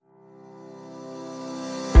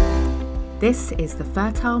This is the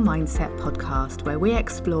Fertile Mindset podcast, where we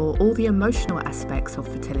explore all the emotional aspects of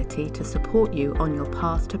fertility to support you on your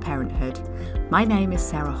path to parenthood. My name is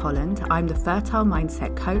Sarah Holland. I'm the Fertile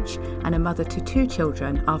Mindset coach and a mother to 2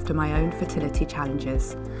 children after my own fertility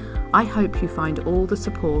challenges. I hope you find all the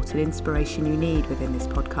support and inspiration you need within this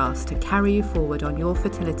podcast to carry you forward on your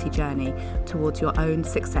fertility journey towards your own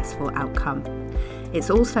successful outcome. It's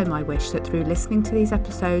also my wish that through listening to these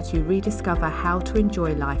episodes, you rediscover how to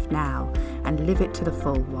enjoy life now and live it to the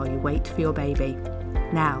full while you wait for your baby.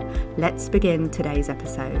 Now, let's begin today's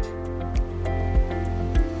episode.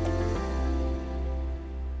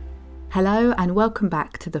 Hello and welcome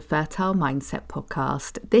back to the Fertile Mindset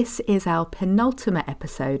podcast. This is our penultimate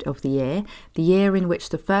episode of the year in which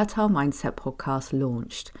the Fertile Mindset podcast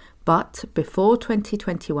launched. But before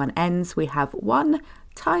 2021 ends, we have one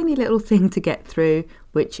tiny little thing to get through,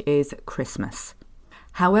 which is Christmas.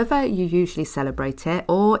 However you usually celebrate it,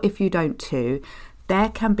 or if you don't too, there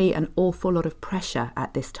can be an awful lot of pressure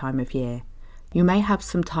at this time of year. You may have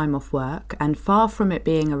some time off work, and far from it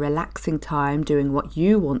being a relaxing time doing what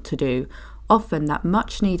you want to do, often that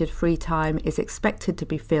much needed free time is expected to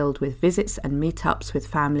be filled with visits and meetups with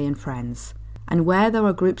family and friends. And where there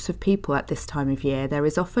are groups of people at this time of year, there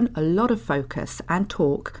is often a lot of focus and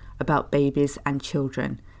talk about babies and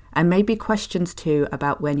children, and maybe questions too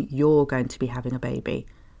about when you're going to be having a baby.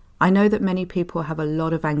 I know that many people have a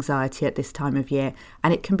lot of anxiety at this time of year,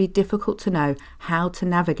 and it can be difficult to know how to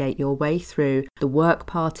navigate your way through the work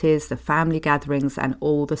parties, the family gatherings, and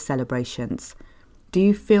all the celebrations. Do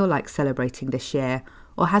you feel like celebrating this year,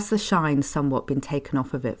 or has the shine somewhat been taken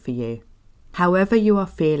off of it for you? However you are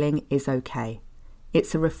feeling is okay.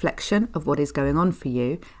 It's a reflection of what is going on for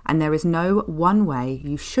you, and there is no one way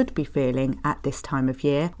you should be feeling at this time of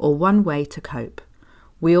year or one way to cope.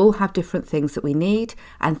 We all have different things that we need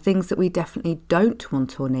and things that we definitely don't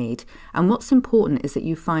want or need, and what's important is that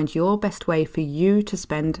you find your best way for you to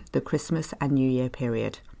spend the Christmas and New Year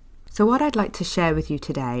period. So what I'd like to share with you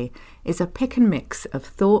today is a pick and mix of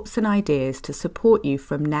thoughts and ideas to support you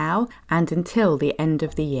from now and until the end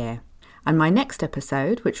of the year. And my next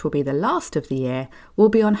episode, which will be the last of the year, will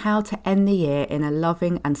be on how to end the year in a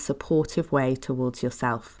loving and supportive way towards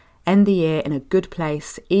yourself. End the year in a good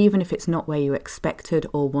place, even if it's not where you expected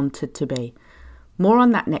or wanted to be. More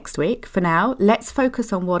on that next week. For now, let's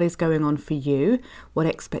focus on what is going on for you, what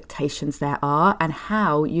expectations there are, and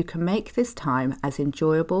how you can make this time as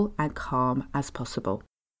enjoyable and calm as possible.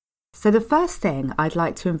 So the first thing I'd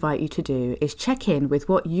like to invite you to do is check in with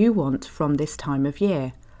what you want from this time of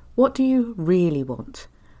year. What do you really want?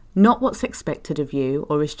 Not what's expected of you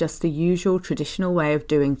or is just the usual traditional way of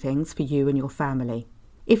doing things for you and your family.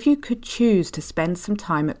 If you could choose to spend some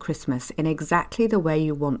time at Christmas in exactly the way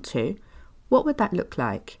you want to, what would that look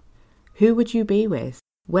like? Who would you be with?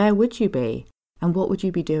 Where would you be? And what would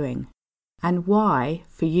you be doing? And why,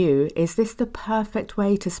 for you, is this the perfect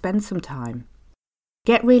way to spend some time?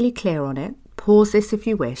 Get really clear on it. Pause this if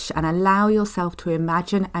you wish and allow yourself to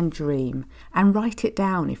imagine and dream, and write it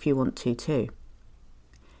down if you want to too.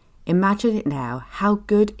 Imagine it now, how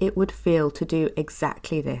good it would feel to do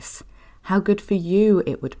exactly this. How good for you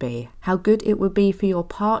it would be. How good it would be for your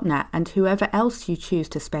partner and whoever else you choose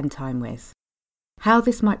to spend time with. How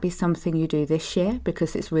this might be something you do this year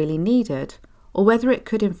because it's really needed, or whether it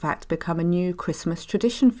could in fact become a new Christmas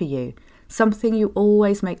tradition for you, something you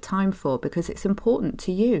always make time for because it's important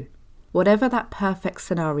to you. Whatever that perfect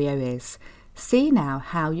scenario is, see now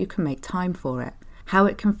how you can make time for it, how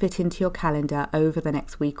it can fit into your calendar over the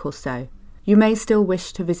next week or so. You may still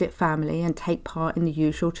wish to visit family and take part in the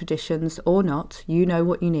usual traditions or not, you know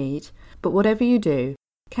what you need, but whatever you do,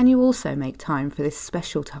 can you also make time for this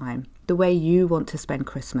special time, the way you want to spend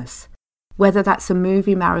Christmas? Whether that's a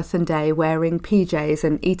movie marathon day wearing PJs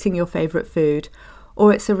and eating your favourite food,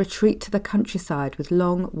 or it's a retreat to the countryside with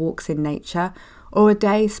long walks in nature, or a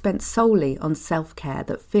day spent solely on self-care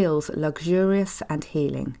that feels luxurious and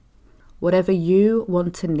healing. Whatever you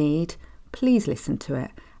want and need, please listen to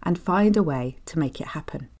it and find a way to make it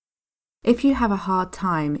happen. If you have a hard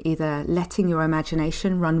time either letting your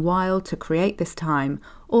imagination run wild to create this time,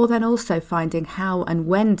 or then also finding how and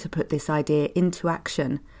when to put this idea into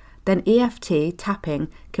action, then EFT tapping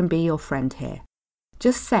can be your friend here.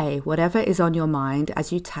 Just say whatever is on your mind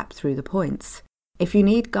as you tap through the points. If you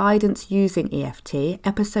need guidance using EFT,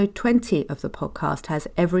 episode 20 of the podcast has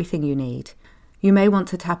everything you need. You may want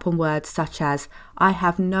to tap on words such as, I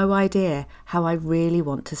have no idea how I really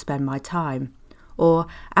want to spend my time, or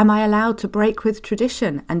am I allowed to break with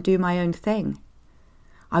tradition and do my own thing?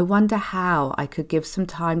 I wonder how I could give some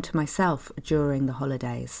time to myself during the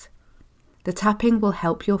holidays. The tapping will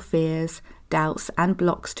help your fears, doubts and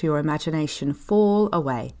blocks to your imagination fall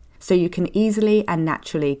away, so you can easily and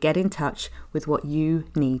naturally get in touch with what you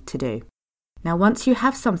need to do. Now, once you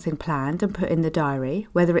have something planned and put in the diary,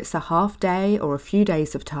 whether it's a half day or a few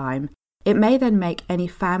days of time, it may then make any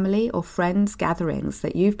family or friends gatherings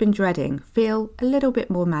that you've been dreading feel a little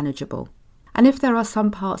bit more manageable. And if there are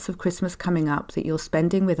some parts of Christmas coming up that you're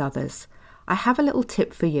spending with others, I have a little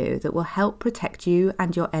tip for you that will help protect you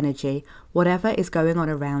and your energy, whatever is going on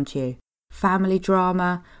around you. Family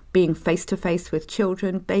drama, being face to face with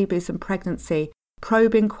children, babies and pregnancy,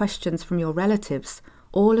 probing questions from your relatives,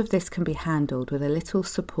 all of this can be handled with a little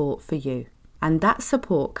support for you. And that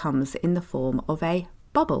support comes in the form of a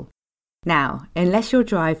bubble. Now, unless you're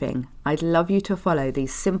driving, I'd love you to follow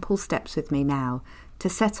these simple steps with me now to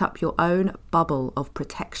set up your own bubble of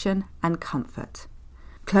protection and comfort.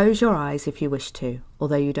 Close your eyes if you wish to,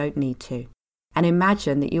 although you don't need to, and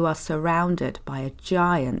imagine that you are surrounded by a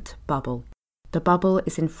giant bubble. The bubble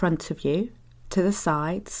is in front of you, to the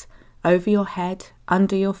sides, over your head,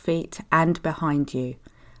 under your feet, and behind you.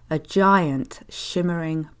 A giant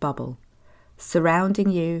shimmering bubble, surrounding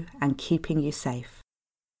you and keeping you safe.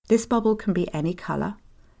 This bubble can be any colour.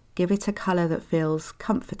 Give it a colour that feels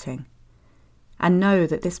comforting. And know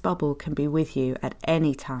that this bubble can be with you at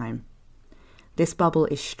any time. This bubble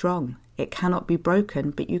is strong. It cannot be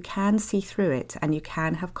broken, but you can see through it and you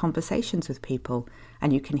can have conversations with people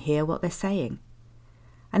and you can hear what they're saying.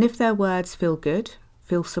 And if their words feel good,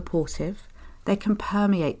 feel supportive, they can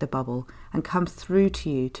permeate the bubble and come through to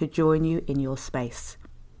you to join you in your space.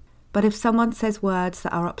 But if someone says words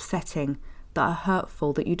that are upsetting, that are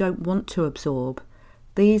hurtful, that you don't want to absorb,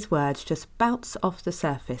 these words just bounce off the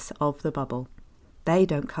surface of the bubble. They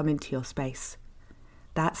don't come into your space.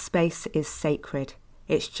 That space is sacred.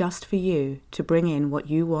 It's just for you to bring in what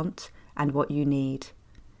you want and what you need.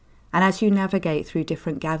 And as you navigate through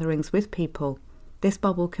different gatherings with people, this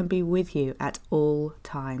bubble can be with you at all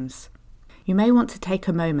times. You may want to take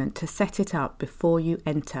a moment to set it up before you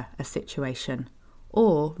enter a situation,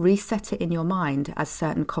 or reset it in your mind as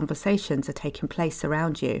certain conversations are taking place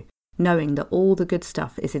around you, knowing that all the good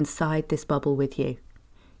stuff is inside this bubble with you.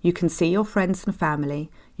 You can see your friends and family,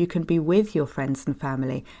 you can be with your friends and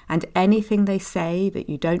family, and anything they say that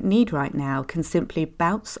you don't need right now can simply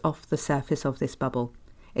bounce off the surface of this bubble.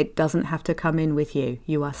 It doesn't have to come in with you.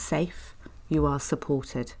 You are safe, you are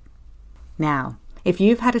supported. Now, if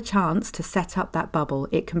you've had a chance to set up that bubble,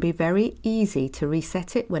 it can be very easy to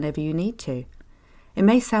reset it whenever you need to. It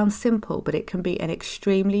may sound simple, but it can be an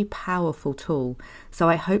extremely powerful tool, so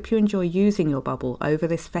I hope you enjoy using your bubble over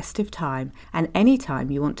this festive time and any time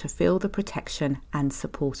you want to feel the protection and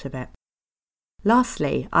support of it.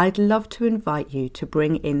 Lastly, I'd love to invite you to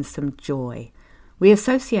bring in some joy. We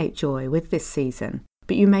associate joy with this season,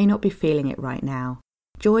 but you may not be feeling it right now.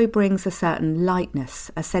 Joy brings a certain lightness,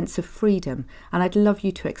 a sense of freedom, and I'd love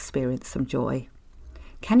you to experience some joy.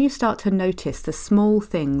 Can you start to notice the small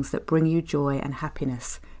things that bring you joy and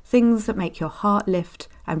happiness? Things that make your heart lift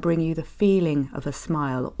and bring you the feeling of a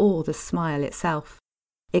smile or the smile itself.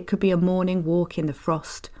 It could be a morning walk in the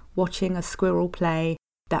frost, watching a squirrel play,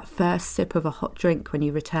 that first sip of a hot drink when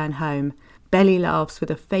you return home, belly laughs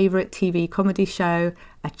with a favourite TV comedy show,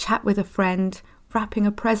 a chat with a friend, wrapping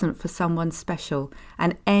a present for someone special,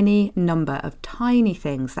 and any number of tiny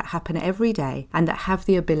things that happen every day and that have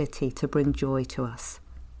the ability to bring joy to us.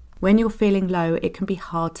 When you're feeling low, it can be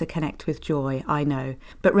hard to connect with joy, I know,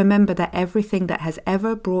 but remember that everything that has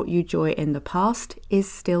ever brought you joy in the past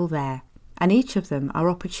is still there, and each of them are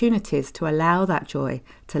opportunities to allow that joy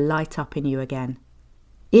to light up in you again.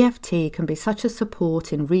 EFT can be such a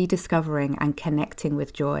support in rediscovering and connecting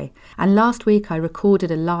with joy, and last week I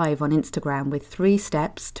recorded a live on Instagram with 3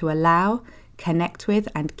 steps to allow, connect with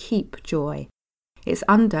and keep joy. It's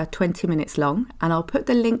under 20 minutes long, and I'll put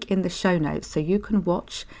the link in the show notes so you can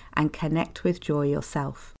watch and connect with joy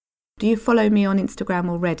yourself. Do you follow me on Instagram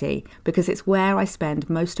already? Because it's where I spend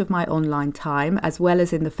most of my online time, as well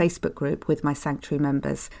as in the Facebook group with my Sanctuary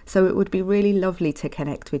members, so it would be really lovely to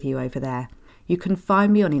connect with you over there. You can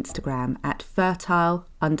find me on Instagram at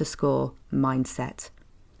fertile_mindset.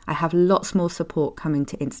 I have lots more support coming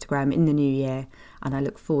to Instagram in the new year, and I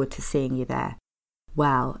look forward to seeing you there.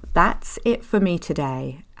 Well, that's it for me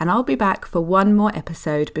today, and I'll be back for one more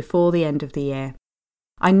episode before the end of the year.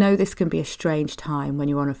 I know this can be a strange time when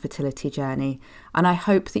you're on a fertility journey, and I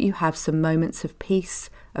hope that you have some moments of peace,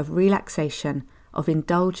 of relaxation, of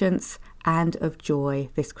indulgence, and of joy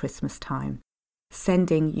this Christmas time.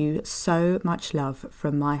 Sending you so much love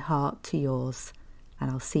from my heart to yours, and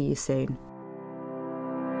I'll see you soon.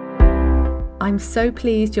 I'm so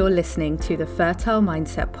pleased you're listening to the Fertile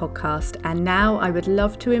Mindset podcast, and now I would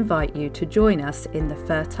love to invite you to join us in the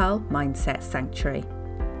Fertile Mindset Sanctuary.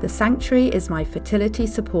 The Sanctuary is my fertility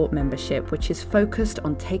support membership, which is focused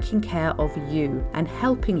on taking care of you and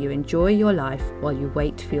helping you enjoy your life while you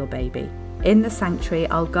wait for your baby. In the Sanctuary,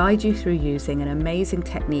 I'll guide you through using an amazing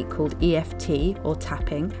technique called EFT or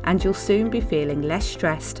tapping, and you'll soon be feeling less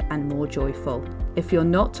stressed and more joyful. If you're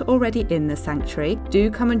not already in the Sanctuary, do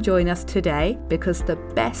come and join us today, because the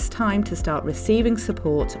best time to start receiving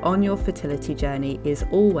support on your fertility journey is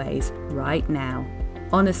always right now.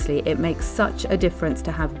 Honestly, it makes such a difference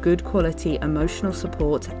to have good quality emotional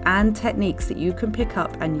support and techniques that you can pick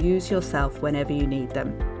up and use yourself whenever you need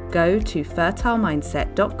them. Go to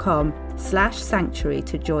fertilemindset.com/sanctuary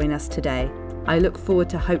to join us today. I look forward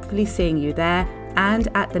to hopefully seeing you there and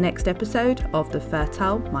at the next episode of the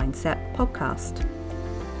Fertile Mindset podcast.